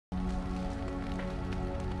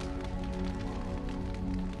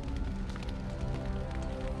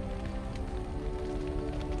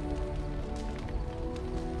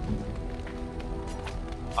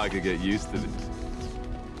I could get used to this.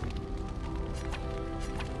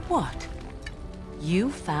 What? You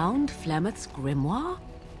found Flemeth's grimoire?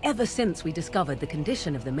 Ever since we discovered the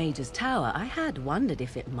condition of the Mage's Tower, I had wondered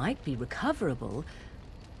if it might be recoverable,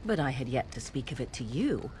 but I had yet to speak of it to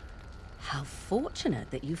you. How fortunate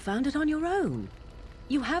that you found it on your own.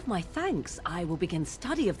 You have my thanks. I will begin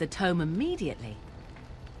study of the tome immediately.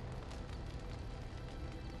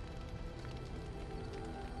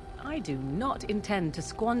 I do not intend to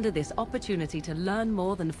squander this opportunity to learn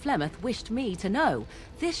more than Flemeth wished me to know.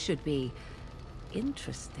 This should be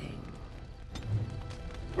interesting.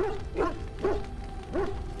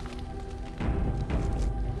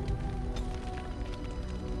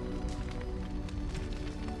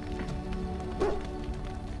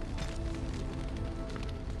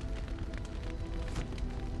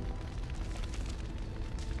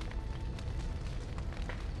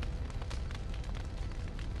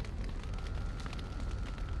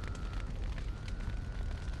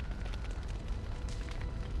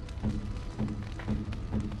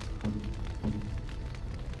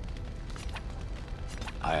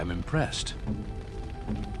 I am impressed.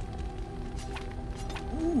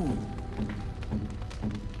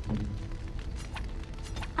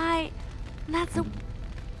 That's a...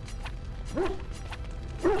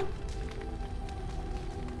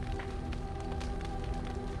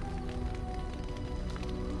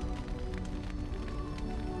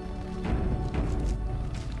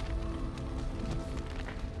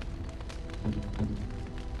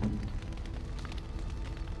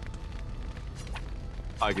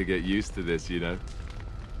 I could get used to this, you know.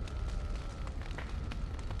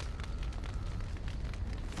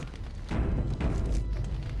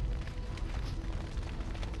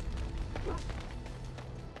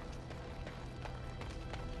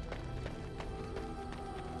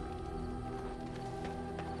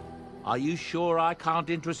 Are you sure I can't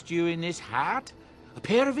interest you in this hat? A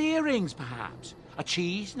pair of earrings, perhaps? A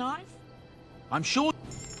cheese knife? I'm sure...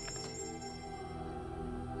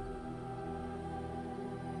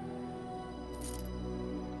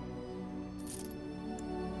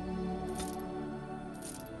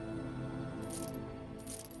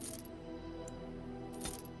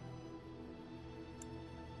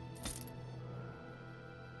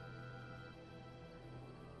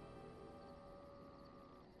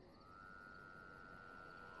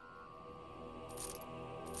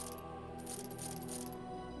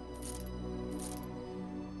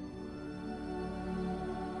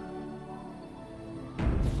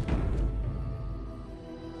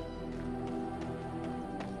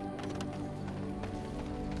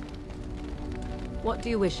 What do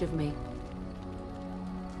you wish of me?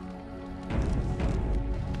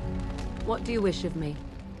 What do you wish of me?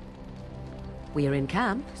 We are in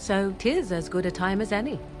camp, so 'tis as good a time as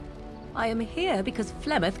any. I am here because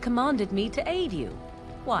Flemeth commanded me to aid you.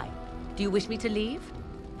 Why? Do you wish me to leave?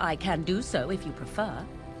 I can do so if you prefer.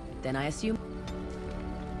 Then I assume...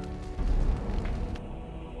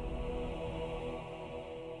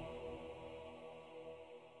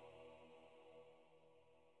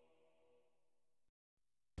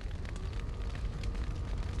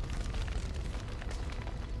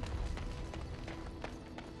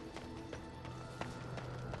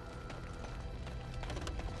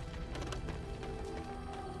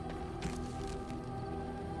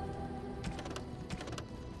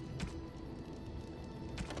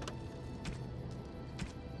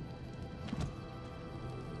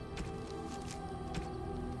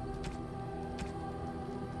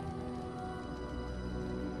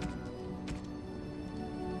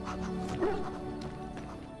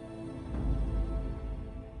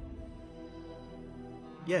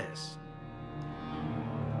 Yes.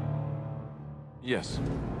 Yes.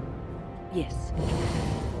 Yes.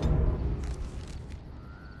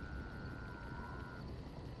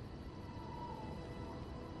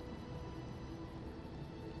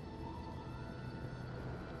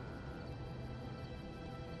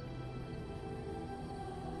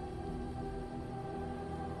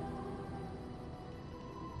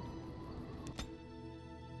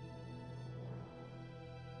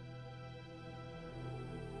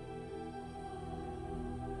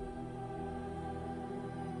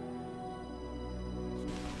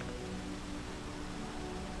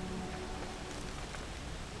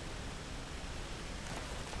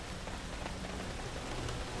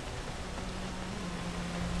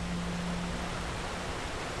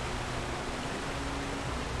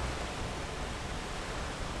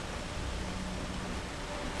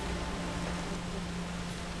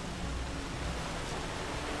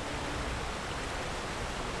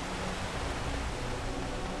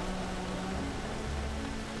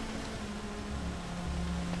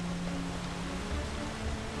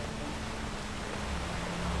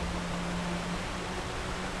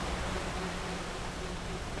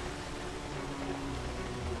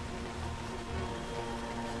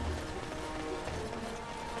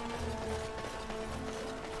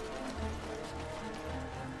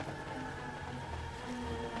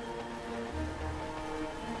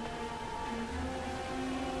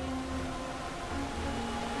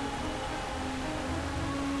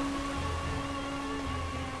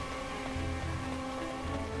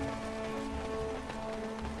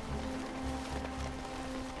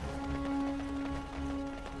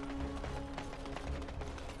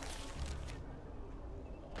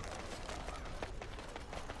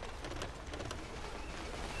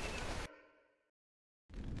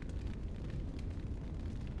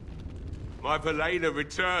 My Velena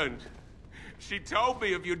returned. She told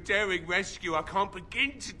me of your daring rescue. I can't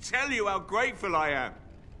begin to tell you how grateful I am.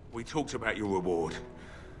 We talked about your reward,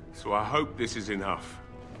 so I hope this is enough.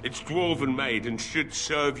 It's dwarven made and should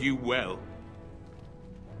serve you well.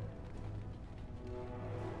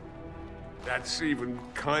 That's even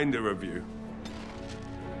kinder of you.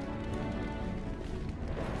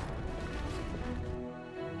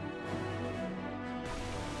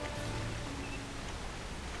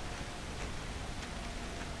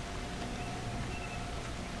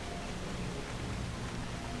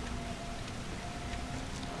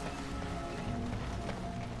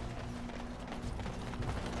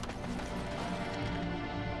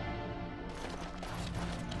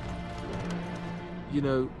 You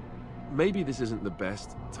know, maybe this isn't the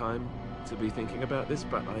best time to be thinking about this,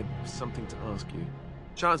 but I've something to ask you.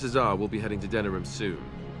 Chances are we'll be heading to Denerim soon.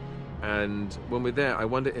 And when we're there, I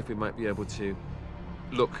wonder if we might be able to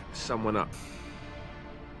look someone up.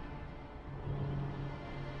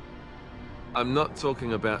 I'm not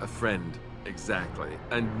talking about a friend, exactly.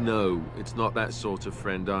 And no, it's not that sort of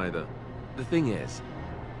friend either. The thing is,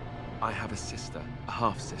 I have a sister, a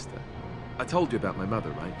half-sister. I told you about my mother,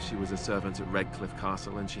 right? She was a servant at Redcliffe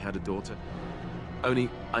Castle and she had a daughter. Only,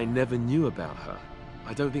 I never knew about her.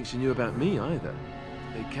 I don't think she knew about me either.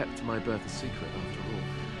 They kept my birth a secret after all.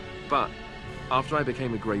 But, after I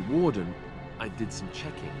became a Grey Warden, I did some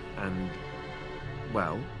checking and,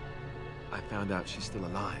 well, I found out she's still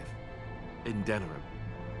alive. In Denerim.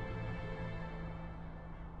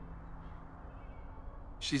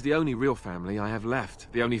 She's the only real family I have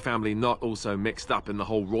left. The only family not also mixed up in the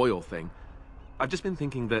whole royal thing. I've just been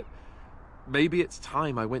thinking that maybe it's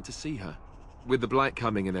time I went to see her. With the Blight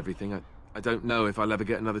coming and everything, I don't know if I'll ever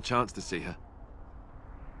get another chance to see her.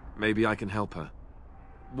 Maybe I can help her.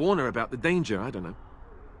 Warn her about the danger, I don't know.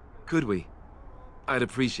 Could we? I'd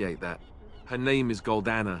appreciate that. Her name is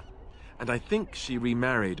Goldana, and I think she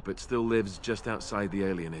remarried but still lives just outside the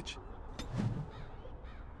alienage.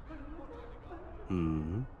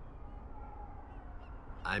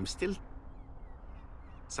 I'm still...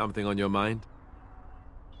 Something on your mind?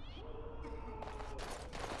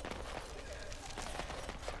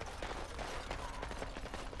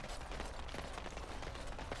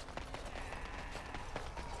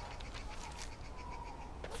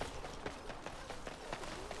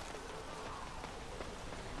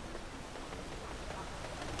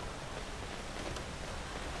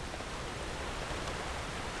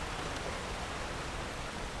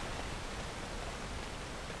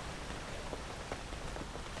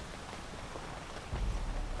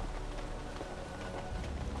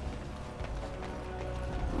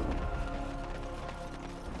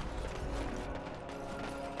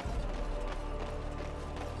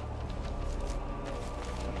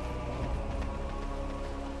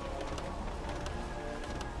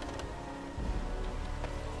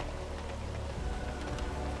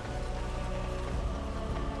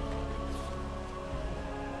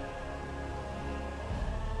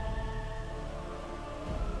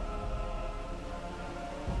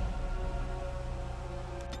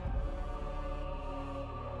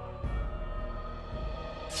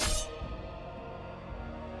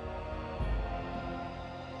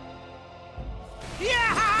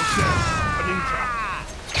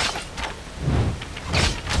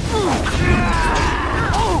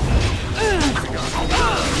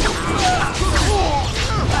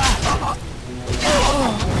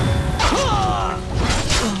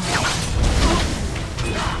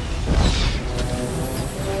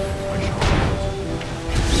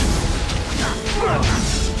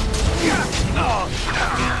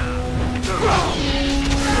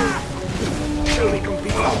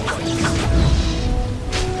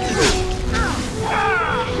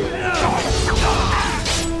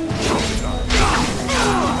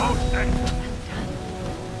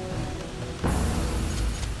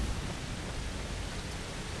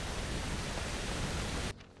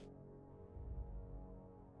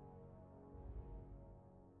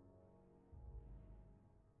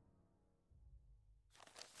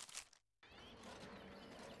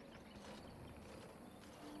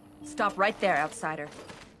 Stop right there, outsider.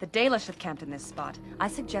 The Dalish have camped in this spot. I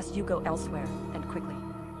suggest you go elsewhere, and quickly.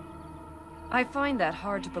 I find that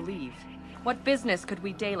hard to believe. What business could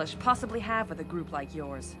we Dalish possibly have with a group like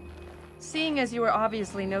yours? Seeing as you are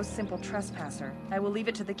obviously no simple trespasser, I will leave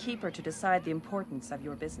it to the Keeper to decide the importance of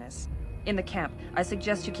your business. In the camp, I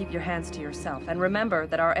suggest you keep your hands to yourself, and remember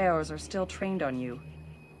that our arrows are still trained on you.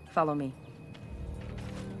 Follow me.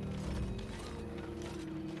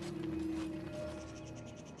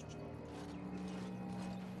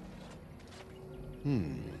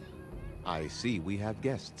 I see we have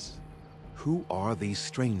guests. Who are these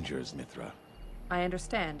strangers, Mithra? I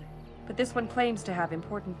understand, but this one claims to have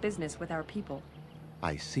important business with our people.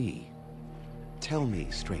 I see. Tell me,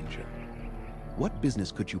 stranger, what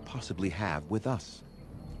business could you possibly have with us?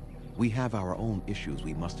 We have our own issues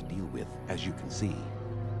we must deal with, as you can see.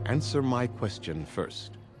 Answer my question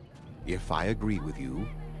first. If I agree with you,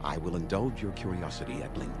 I will indulge your curiosity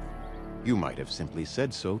at length. You might have simply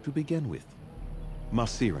said so to begin with.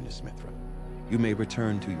 Masirinus, Mithra. You may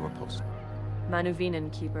return to your post.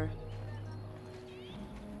 Manuvinen, Keeper.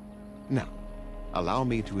 Now, allow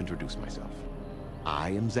me to introduce myself.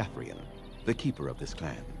 I am Zathrian, the keeper of this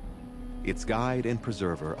clan, its guide and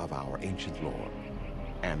preserver of our ancient lore.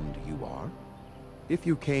 And you are? If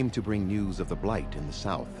you came to bring news of the Blight in the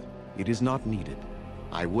south, it is not needed.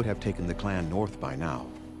 I would have taken the clan north by now,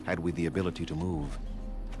 had we the ability to move.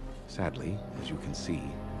 Sadly, as you can see,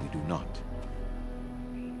 we do not.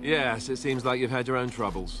 Yes, it seems like you've had your own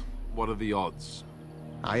troubles. What are the odds?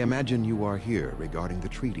 I imagine you are here regarding the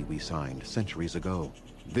treaty we signed centuries ago.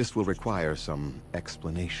 This will require some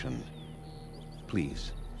explanation.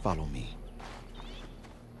 Please, follow me.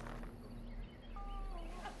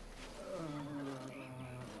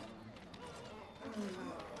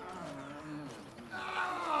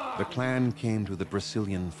 The clan came to the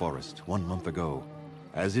Brecilian forest 1 month ago,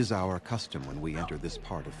 as is our custom when we enter this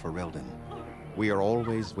part of Ferelden. We are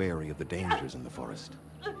always wary of the dangers in the forest,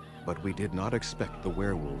 but we did not expect the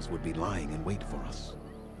werewolves would be lying in wait for us.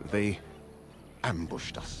 They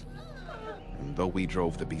ambushed us, and though we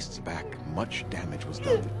drove the beasts back, much damage was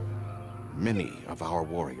done. Many of our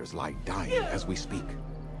warriors lie dying as we speak.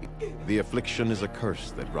 The affliction is a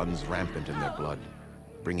curse that runs rampant in their blood,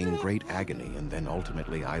 bringing great agony and then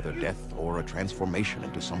ultimately either death or a transformation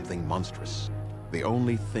into something monstrous. The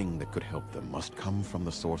only thing that could help them must come from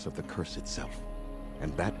the source of the curse itself.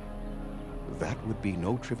 And that would be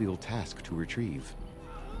no trivial task to retrieve.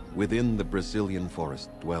 Within the Brecilian forest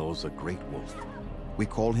dwells a great wolf. We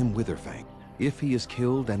call him Witherfang. If he is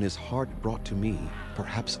killed and his heart brought to me,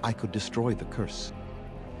 perhaps I could destroy the curse.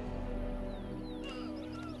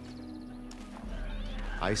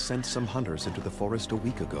 I sent some hunters into the forest a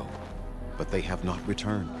week ago, but they have not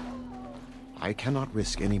returned. I cannot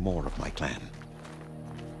risk any more of my clan.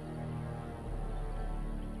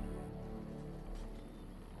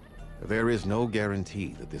 There is no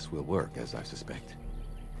guarantee that this will work, as I suspect,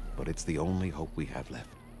 but it's the only hope we have left.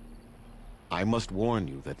 I must warn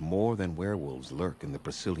you that more than werewolves lurk in the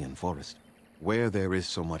Brecilian forest. Where there is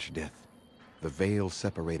so much death, the veil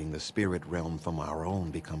separating the spirit realm from our own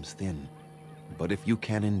becomes thin. But if you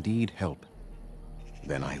can indeed help,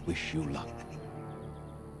 then I wish you luck.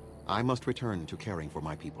 I must return to caring for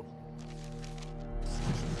my people.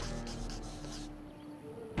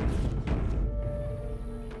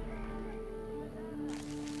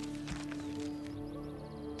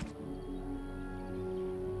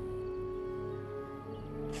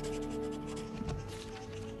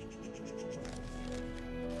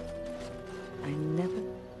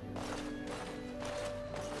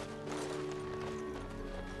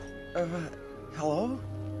 Hello?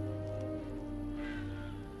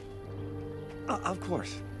 Of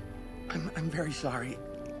course. I'm very sorry.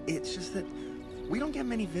 It's just that we don't get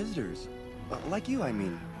many visitors. Like you, I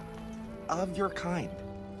mean. Of your kind.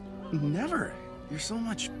 Never. You're so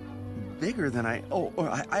much bigger than I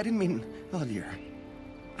didn't mean... Oh, dear.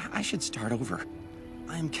 I should start over.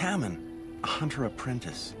 I am Kamen, a hunter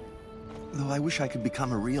apprentice. Though I wish I could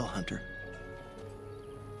become a real hunter.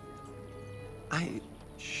 I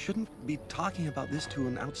shouldn't be talking about this to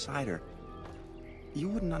an outsider. You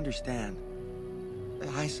wouldn't understand.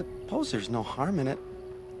 I suppose there's no harm in it.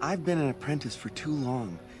 I've been an apprentice for too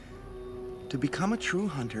long. To become a true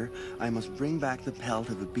hunter, I must bring back the pelt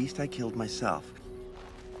of a beast I killed myself.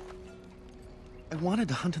 I wanted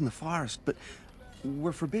to hunt in the forest, but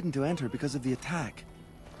we're forbidden to enter because of the attack.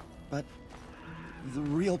 But the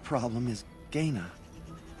real problem is Gaina.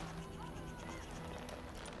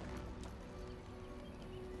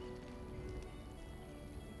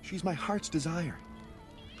 She's my heart's desire.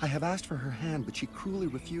 I have asked for her hand, but she cruelly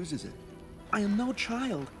refuses it. I am no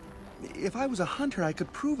child. If I was a hunter, I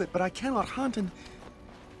could prove it, but I cannot hunt, and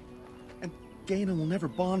Gaina will never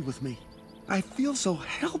bond with me. I feel so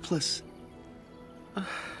helpless.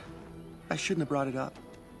 I shouldn't have brought it up.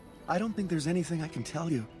 I don't think there's anything I can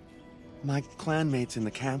tell you. My clanmates in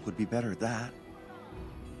the camp would be better at that.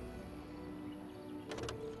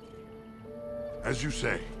 As you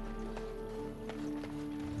say.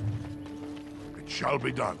 It shall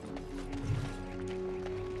be done.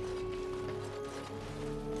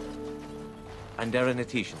 Andera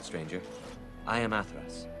Natishan, stranger. I am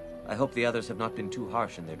Athras. I hope the others have not been too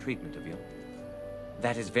harsh in their treatment of you.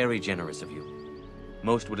 That is very generous of you.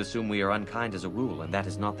 Most would assume we are unkind as a rule, and that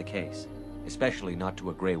is not the case. Especially not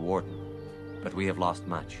to a Grey Warden. But we have lost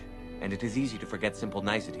much, and it is easy to forget simple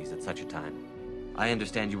niceties at such a time. I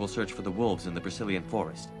understand you will search for the wolves in the Brecilian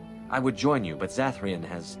forest. I would join you, but Zathrian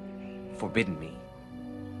has forbidden me.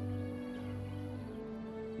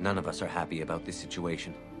 None of us are happy about this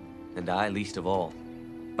situation, and I least of all.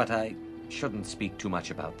 But I shouldn't speak too much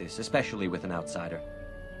about this, especially with an outsider.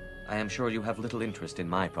 I am sure you have little interest in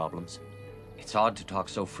my problems. It's odd to talk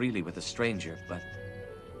so freely with a stranger, but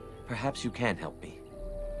perhaps you can help me.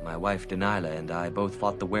 My wife Denilah and I both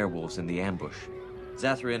fought the werewolves in the ambush.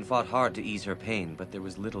 Zathrian fought hard to ease her pain, but there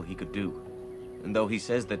was little he could do. And though he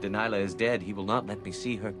says that Denilah is dead, he will not let me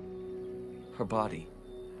see her body.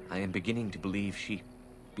 I am beginning to believe she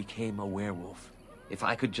became a werewolf. If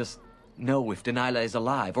I could just know if Denilah is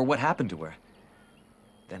alive, or what happened to her,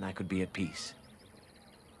 then I could be at peace.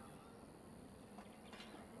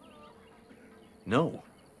 No.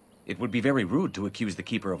 It would be very rude to accuse the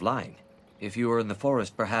Keeper of lying. If you were in the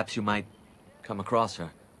forest, perhaps you might come across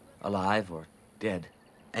her, alive or dead.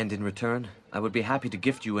 And in return, I would be happy to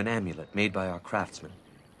gift you an amulet made by our craftsman.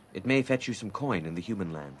 It may fetch you some coin in the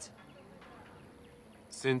human lands.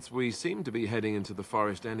 Since we seem to be heading into the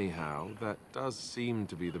forest anyhow, that does seem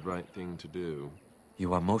to be the right thing to do.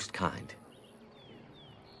 You are most kind.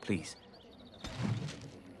 Please.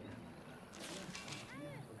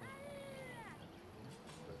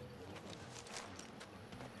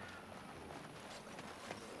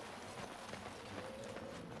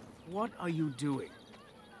 What are you doing?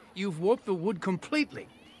 You've warped the wood completely.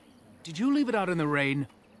 Did you leave it out in the rain?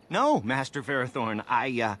 No, Master Ferrothorn.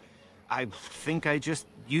 I think I just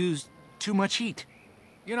used too much heat.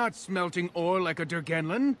 You're not smelting ore like a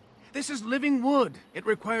Durgenlin. This is living wood. It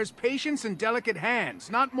requires patience and delicate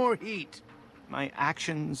hands, not more heat. My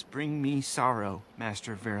actions bring me sorrow,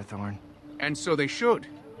 Master Ferrothorn. And so they should.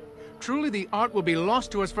 Truly, the art will be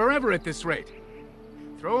lost to us forever at this rate.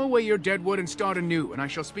 Throw away your dead wood and start anew, and I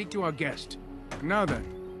shall speak to our guest. Now then,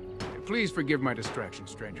 please forgive my distraction,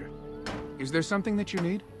 stranger. Is there something that you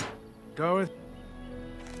need? Gareth?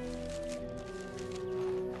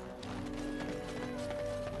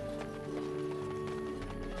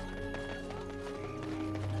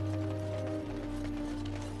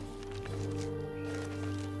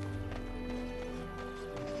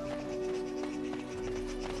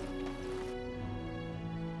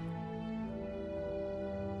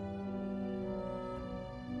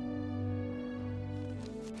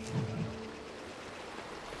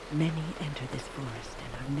 Many enter this forest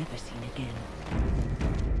and are never seen again.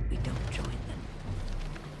 We don't join them.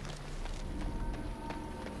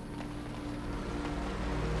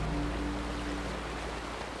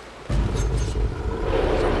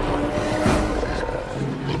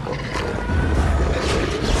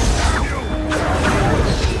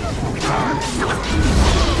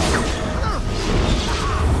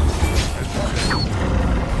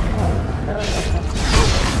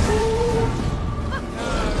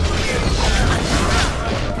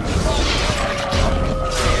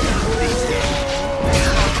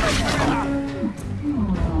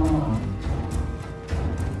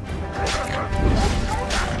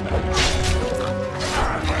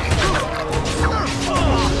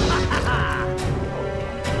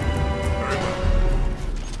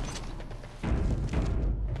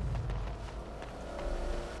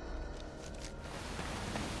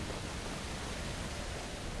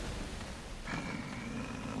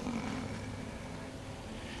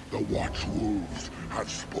 The Watchwolves have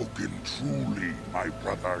spoken truly, my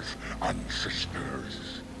brothers and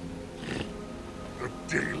sisters. The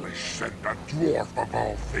Dalish sent a dwarf of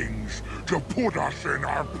all things to put us in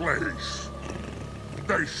our place.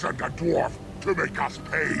 They sent a dwarf to make us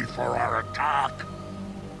pay for our attack.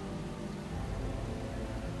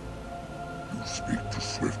 You speak to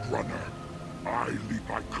Swift Runner. I lead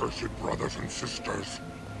my cursed brothers and sisters.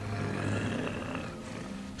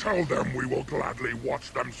 Tell them we will gladly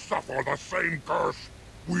watch them suffer the same curse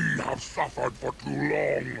we have suffered for too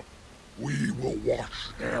long. We will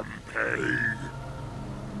watch them pay.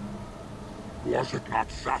 Was it not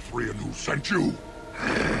Zathrian who sent you?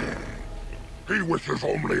 He wishes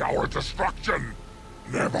only our destruction,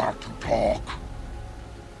 never to talk.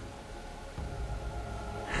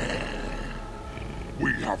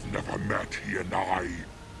 We have never met, he and I.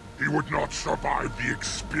 He would not survive the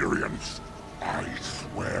experience. I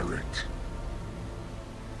swear it.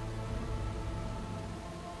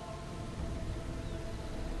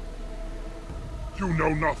 You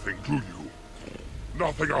know nothing, do you?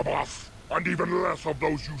 Nothing of us, and even less of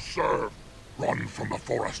those you serve. Run from the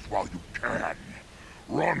forest while you can.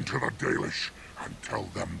 Run to the Dalish and tell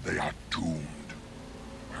them they are doomed.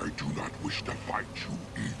 I do not wish to fight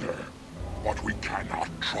you either, but we cannot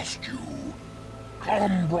trust you.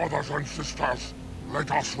 Come, brothers and sisters,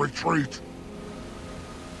 let us retreat.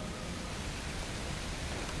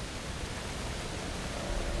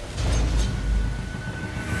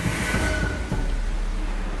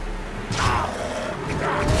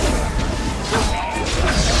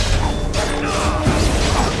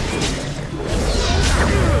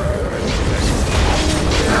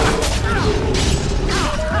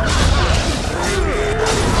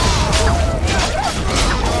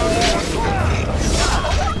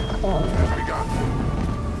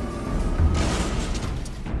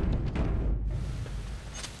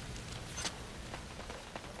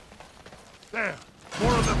 There!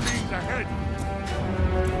 More of the fiends ahead!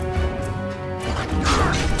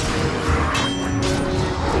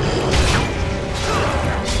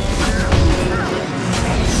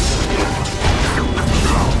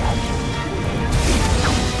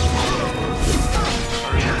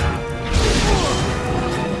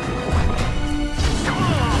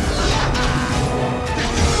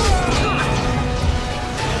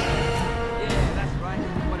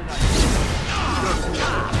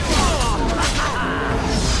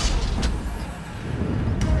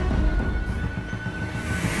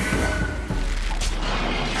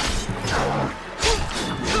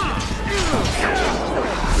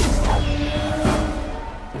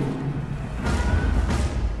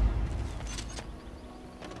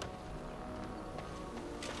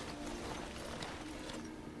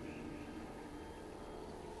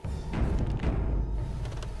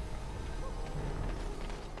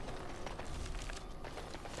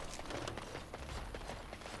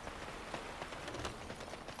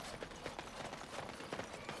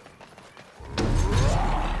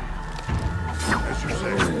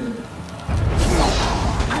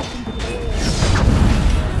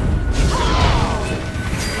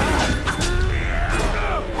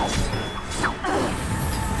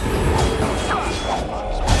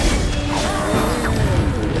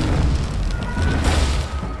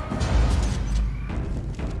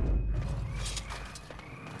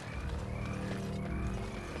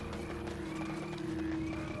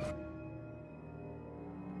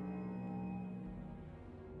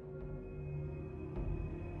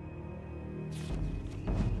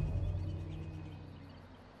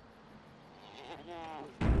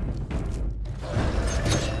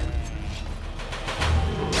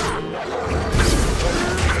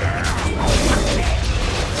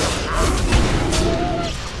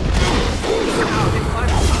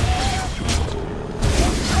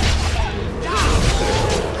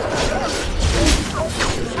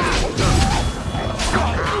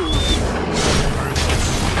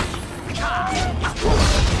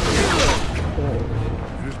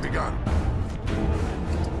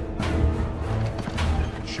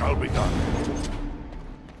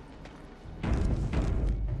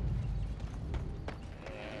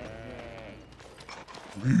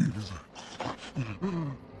 Please.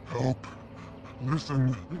 Help.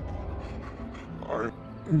 Listen.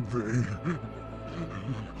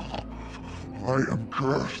 I am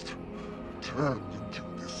cursed. Turned into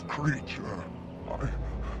this creature. I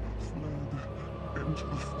fled into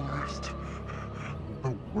the forest.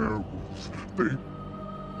 The werewolves, they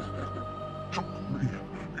took me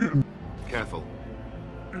in. Careful.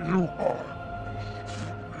 You are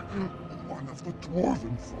one of the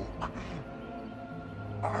dwarven folk.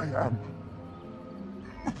 I am...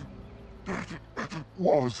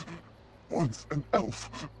 was once an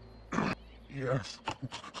elf. Yes.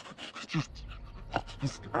 Just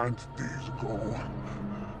scant days ago.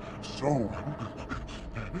 So,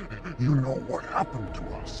 you know what happened to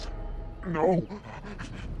us? No.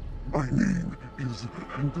 My name is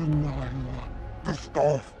Delilah, the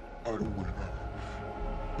Starfire Widow.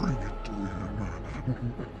 Bring it to him.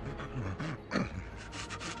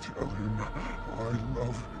 Tell him I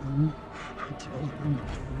love him. Tell him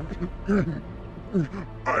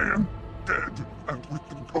I am dead, and with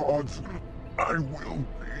the gods, I will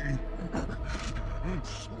be.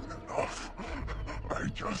 Soon enough. I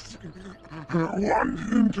just want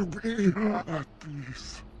him to be at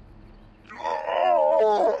peace.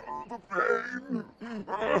 Oh, the pain.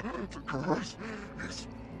 The curse is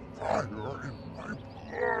fire in my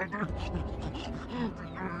blood.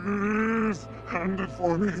 Please, hand it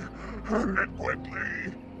for me. Hand it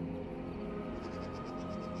quickly.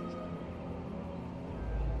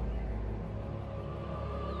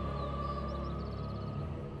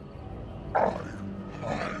 I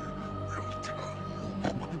will tell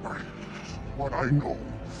you what I know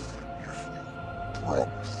if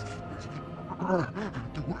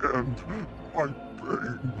to end my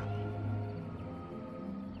pain.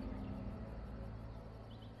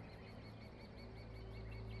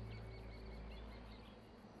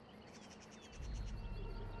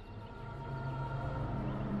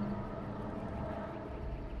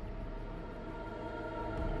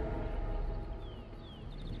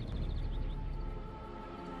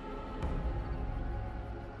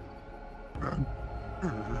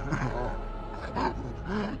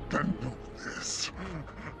 Then know this.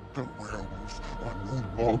 The werewolves are no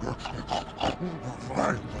longer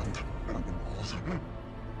violent animals.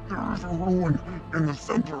 There is a ruin in the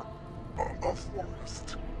center of the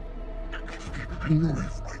forest. You may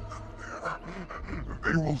find them there.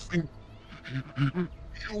 They will think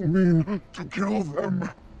you mean to kill them.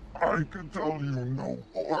 I can tell you no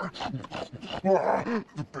more.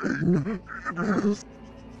 The pain it is.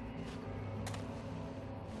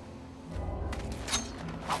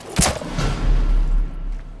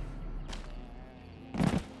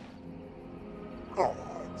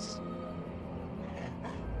 Gods,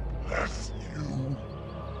 bless you.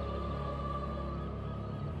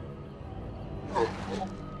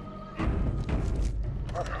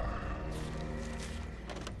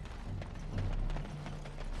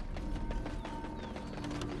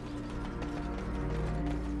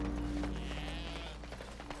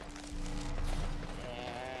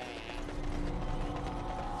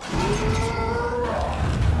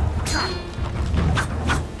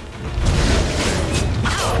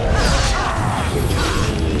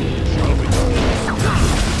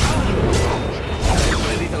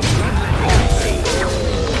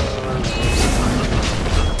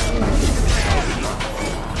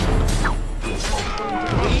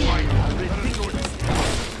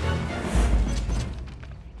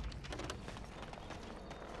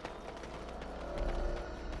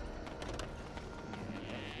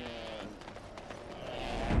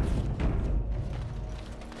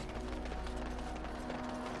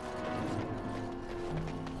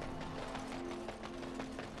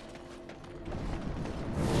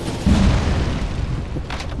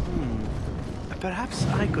 Perhaps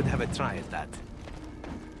I could have a try at that.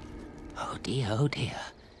 Oh dear, oh dear.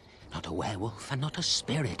 Not a werewolf and not a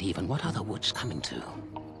spirit even. What are the woods coming to?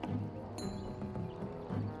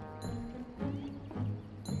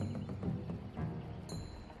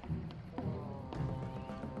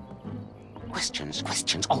 Questions,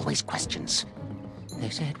 questions, always questions. They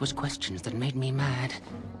say it was questions that made me mad.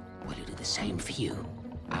 Will you do the same for you?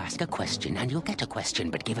 Ask a question and you'll get a question,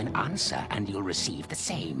 but give an answer and you'll receive the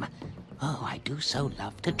same. Oh, I do so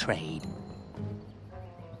love to trade.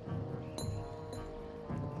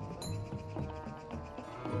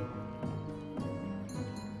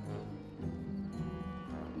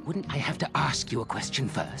 Wouldn't I have to ask you a question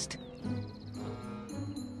first?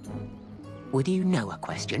 Would you know a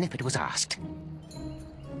question if it was asked?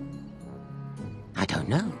 I don't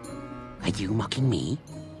know. Are you mocking me?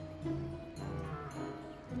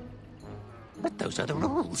 But those are the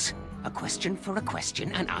rules. A question for a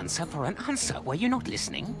question, an answer for an answer. Were you not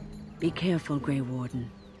listening? Be careful, Grey Warden.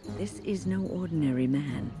 This is no ordinary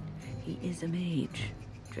man. He is a mage.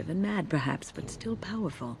 Driven mad, perhaps, but still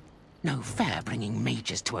powerful. No fair bringing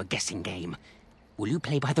mages to a guessing game. Will you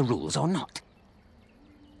play by the rules or not?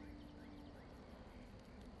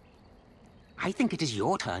 I think it is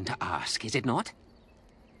your turn to ask, is it not?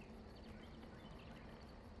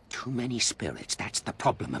 Too many spirits, that's the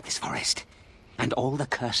problem of this forest. And all the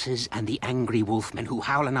curses and the angry wolfmen who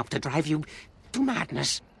howl enough to drive you to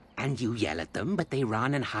madness. And you yell at them, but they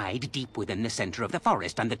run and hide deep within the center of the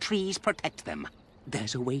forest, and the trees protect them.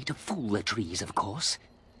 There's a way to fool the trees, of course.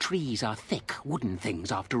 Trees are thick, wooden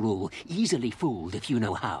things, after all, easily fooled if you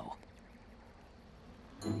know how.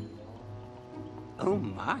 Oh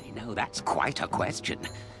my, no, that's quite a question.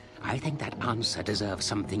 I think that answer deserves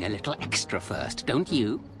something a little extra first, don't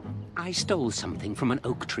you? I stole something from an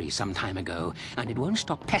oak tree some time ago, and it won't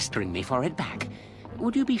stop pestering me for it back.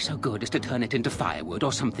 Would you be so good as to turn it into firewood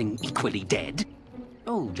or something equally dead?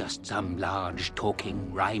 Oh, just some large,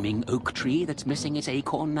 talking, rhyming oak tree that's missing its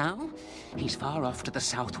acorn now? He's far off to the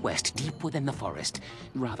southwest, deep within the forest.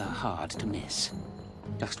 Rather hard to miss.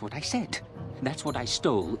 Just what I said. That's what I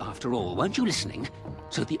stole, after all. Weren't you listening?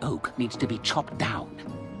 So the oak needs to be chopped down.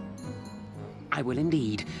 I will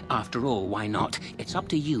indeed. After all, why not? It's up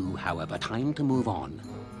to you, however. Time to move on.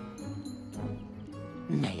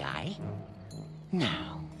 May I?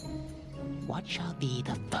 Now, what shall be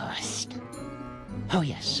the first? Oh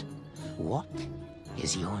yes, what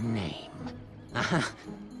is your name? Aha,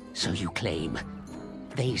 so you claim.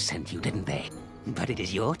 They sent you, didn't they? But it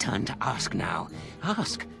is your turn to ask now.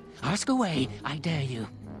 Ask. Ask away, I dare you.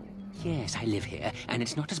 Yes, I live here, and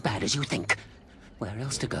it's not as bad as you think. Where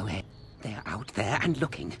else to go, eh? They're out there and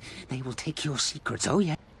looking. They will take your secrets, oh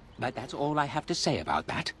yeah. But that's all I have to say about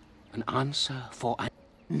that. An answer for a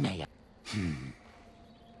mayor.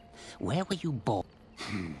 Where were you born?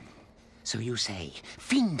 So you say.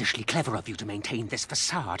 Fiendishly clever of you to maintain this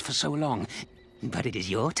facade for so long. But it is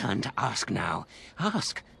your turn to ask now.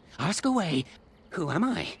 Ask. Ask away. Who am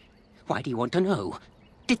I? Why do you want to know?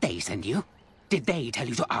 Did they send you? Did they tell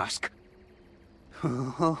you to ask?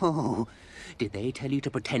 Oh, did they tell you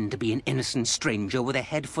to pretend to be an innocent stranger with a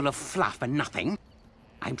head full of fluff and nothing?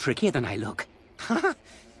 I'm trickier than I look.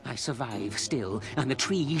 I survive still, and the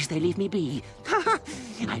trees, they leave me be.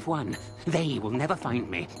 I've won. They will never find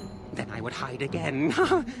me. Then I would hide again.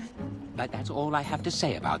 But that's all I have to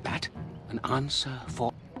say about that. An answer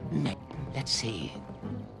for... Let's see.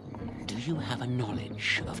 Do you have a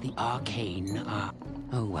knowledge of the arcane art?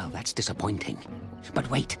 Oh, well, that's disappointing. But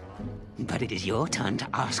wait. But it is your turn to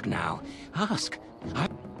ask now. Ask.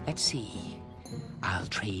 Let's see. I'll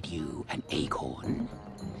trade you an acorn,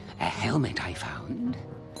 a helmet I found,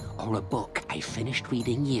 or a book I finished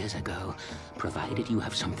reading years ago, provided you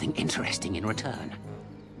have something interesting in return.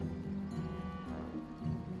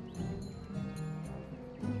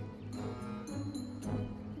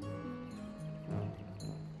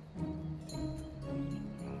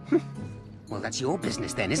 Well, that's your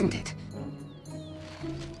business then, isn't it?